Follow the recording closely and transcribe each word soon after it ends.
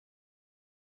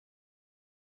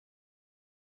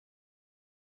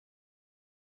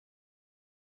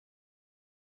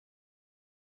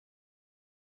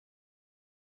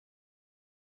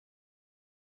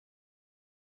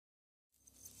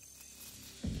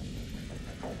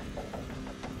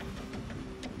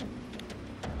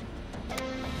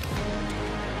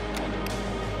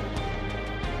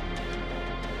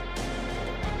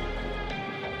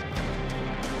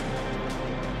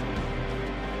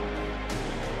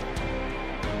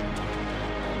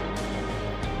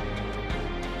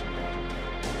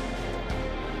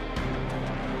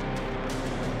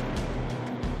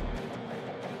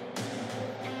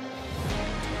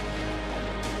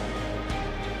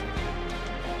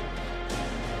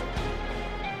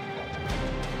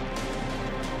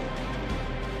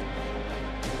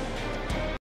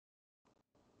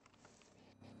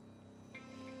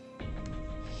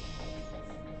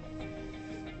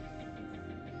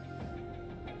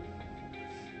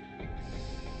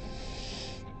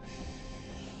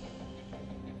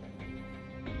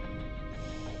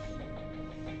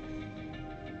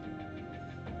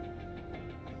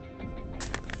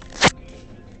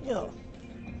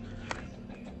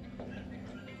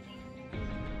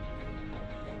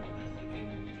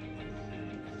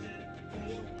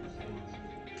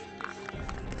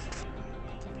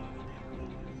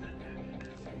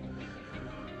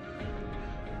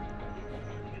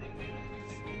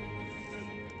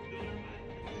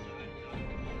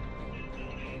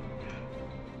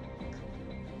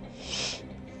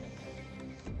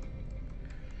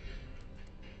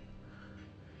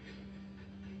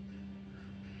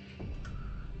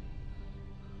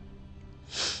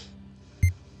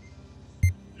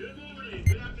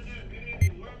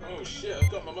Oh shit, I've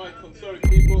got my mic on. Sorry,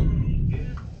 people.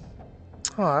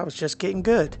 Oh, I was just getting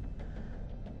good.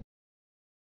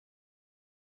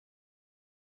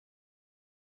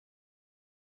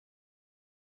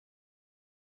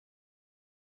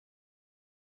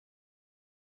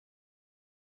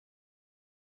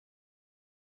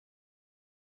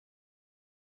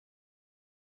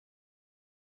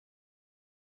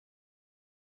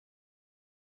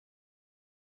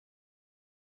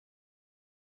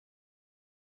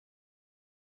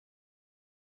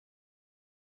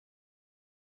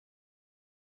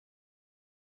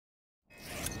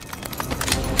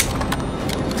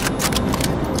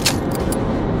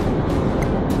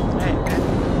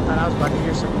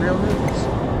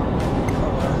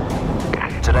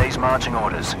 Today's marching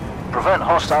orders. Prevent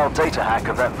hostile data hack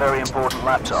of that very important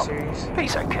laptop. Serious?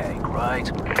 Piece of cake, right?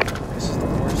 This is the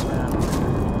worst map.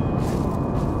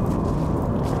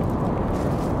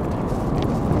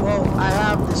 Well, I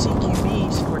have the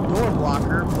CQBs for door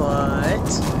blocker, but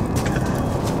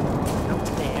no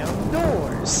damn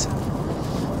doors.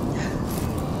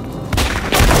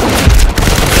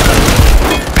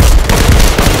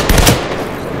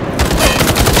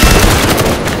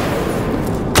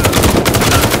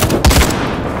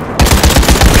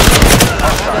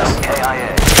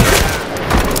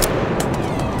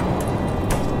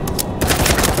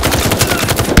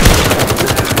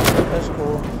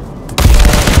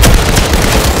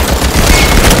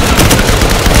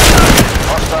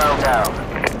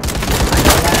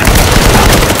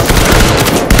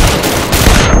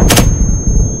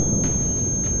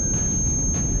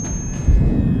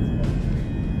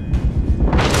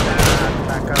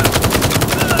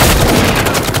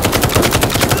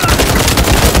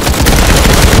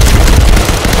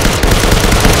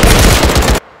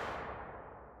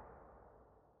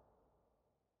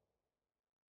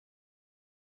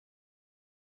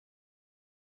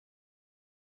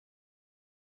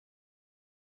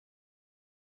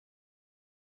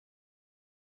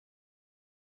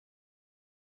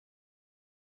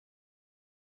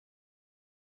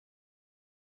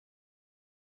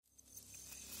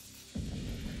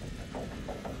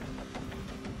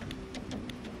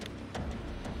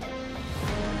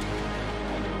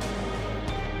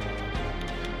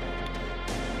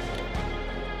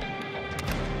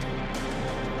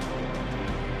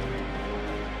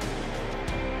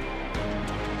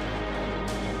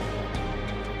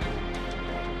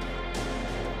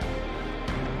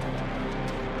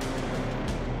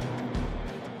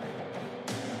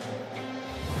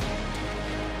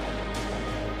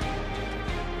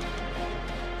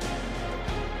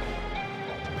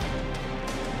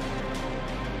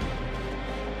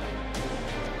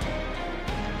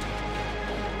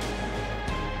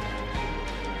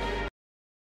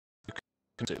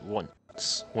 It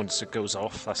once it goes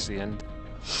off, that's the end.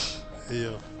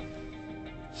 Yeah.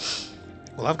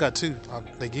 Well, I've got two.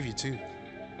 They give you two.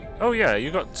 Oh yeah, you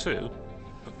got two.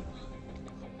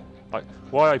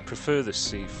 Why I prefer the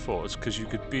C4 is because you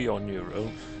could be on your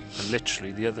own and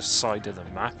literally the other side of the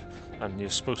map, and you're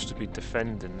supposed to be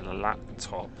defending a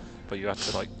laptop, but you had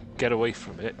to like get away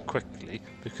from it quickly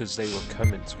because they were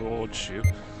coming towards you.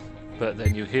 But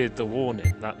then you heard the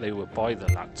warning that they were by the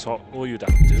laptop. All you'd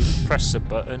have to do, press the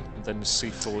button, and then the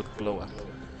C4 would blow up.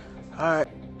 Alright.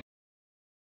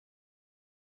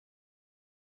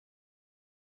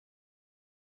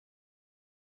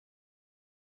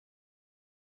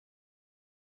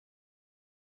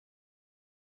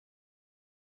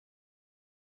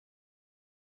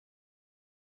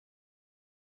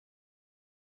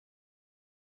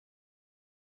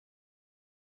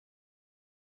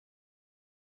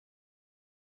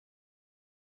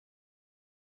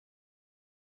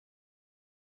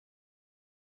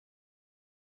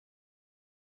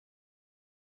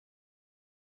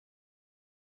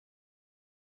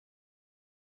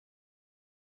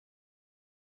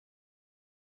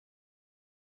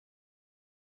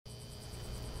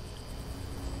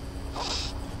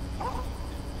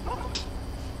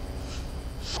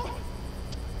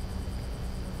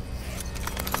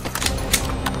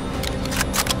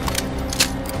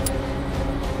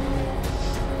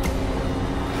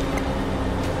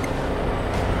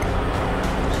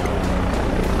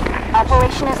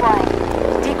 Operation is live.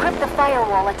 Decrypt the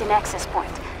firewall at an access point.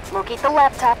 Locate the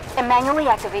laptop and manually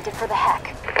activate it for the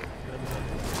hack.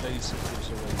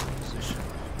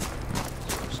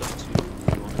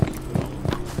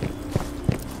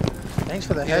 Thanks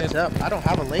for the heads up. I don't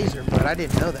have a laser, but I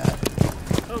didn't know that.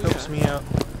 Oh, Helps me out.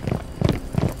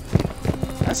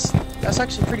 That's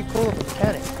actually pretty cool of a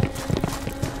mechanic.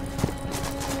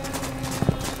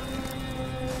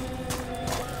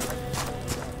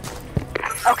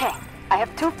 Okay, I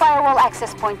have 2 firewall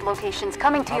access point locations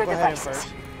coming to I'll your go ahead devices.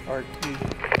 first. Or you.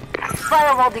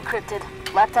 Firewall decrypted.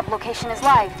 Laptop location is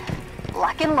live.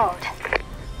 Lock and load.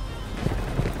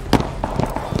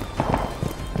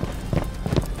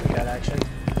 We got action.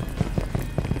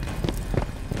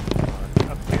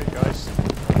 Up here, guys.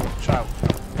 Watch out.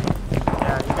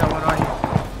 Yeah, you got one on you.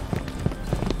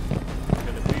 I'm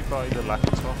gonna be by the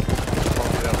laptop.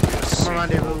 Probably there'll be a I'm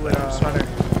rendezvous with Hunter.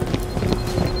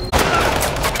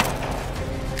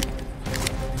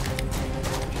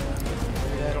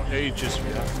 Got ages for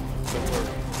that. Don't worry.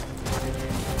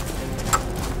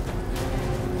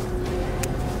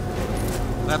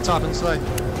 Laptop inside.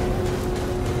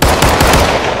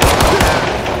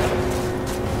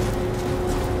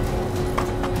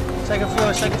 Second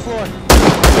floor, second floor.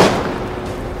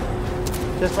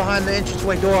 Just behind the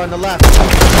entranceway door on the left. Watch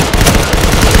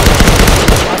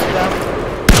it out.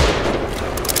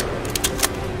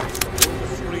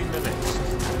 Over 3 minutes to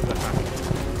the hack.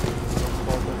 Don't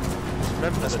bother.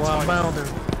 Remember That's the why I'm time, bounding.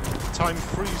 time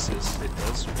freezes, it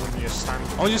does, when you're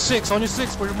standing. On your 6, where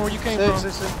you came from.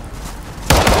 Six.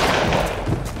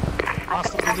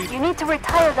 You need to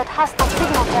retire that hostile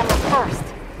signal jammer first.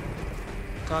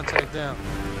 Contact down.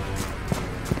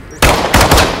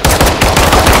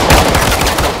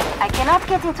 I cannot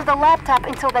get into the laptop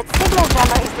until that signal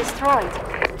jammer is destroyed.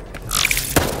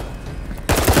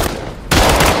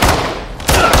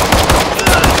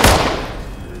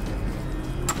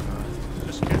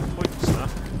 Just get points now.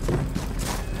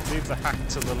 Leave the hack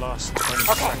to the last 20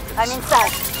 Okay, seconds. I'm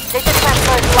inside. Data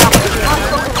transfer is locked.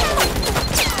 Hostile eliminated.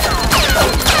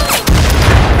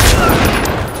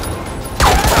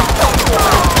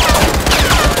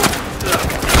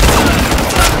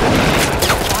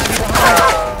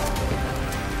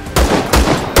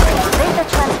 Data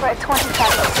transfer at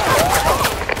 25%.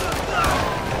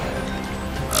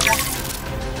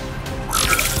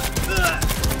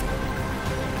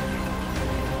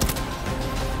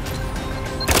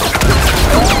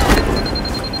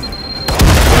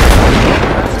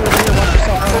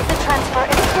 Data transfer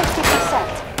is 50%.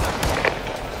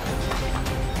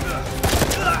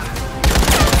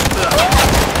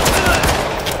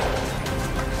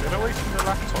 Get away from the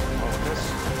laptop,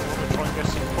 Marcus. I want to try and get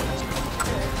some points.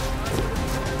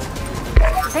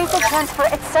 Data transfer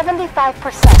at 75%.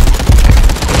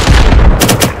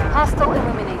 Hostile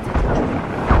eliminated.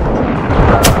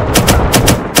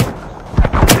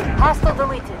 Hostile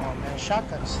deleted. Oh man,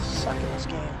 shotguns suck in this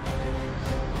game.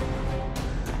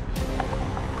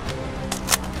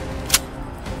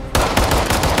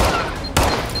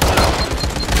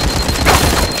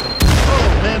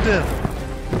 Man down.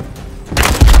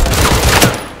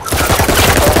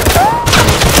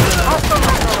 Hostile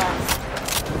neutralized.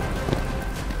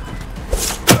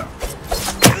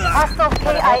 Hostile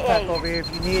Backpack KIA. over here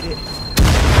if you need it.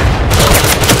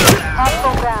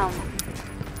 Hostile down.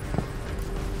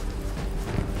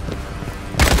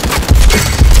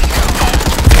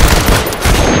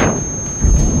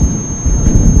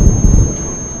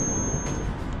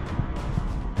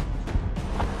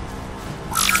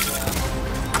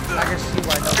 I can see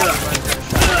why nobody runs that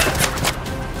shot.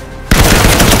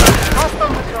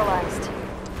 Hostile neutralized.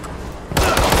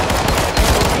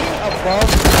 Above.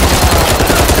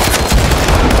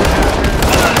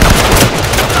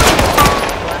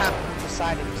 What happened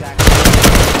beside it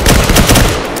exactly?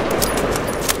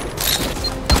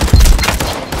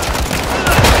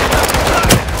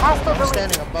 Hostile I'm deleted.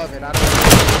 standing above it. I don't know.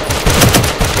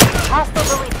 Hostile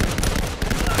deleted.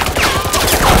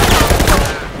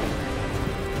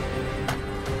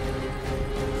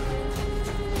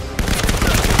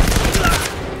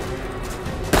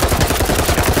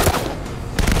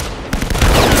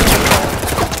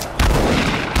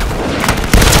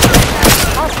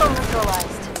 Hostile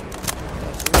neutralized.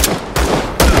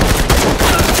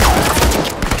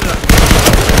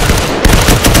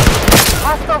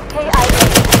 Hostile KIA.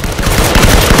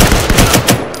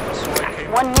 That's why I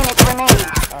came 1 minute remaining.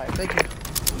 Alright, thank you.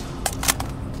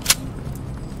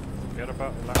 Forget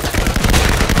about the laptop.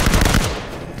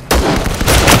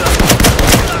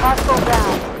 Hostile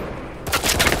down.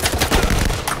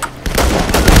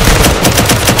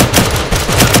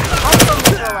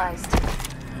 Hostile neutralized.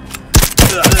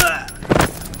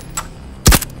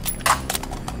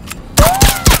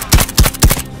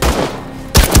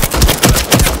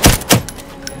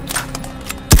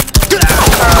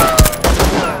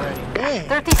 Dang.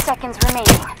 30 seconds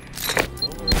remaining.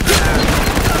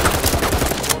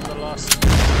 On the last.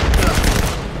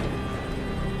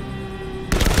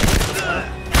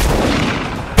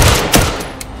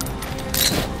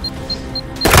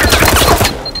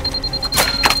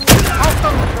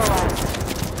 Hostile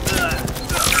neutralized.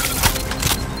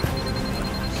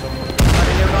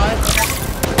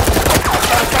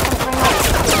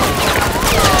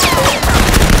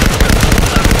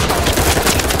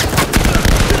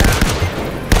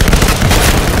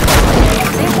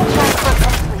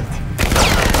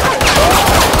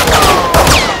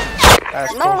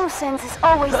 That's No cool. loose ends is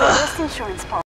always the best insurance policy.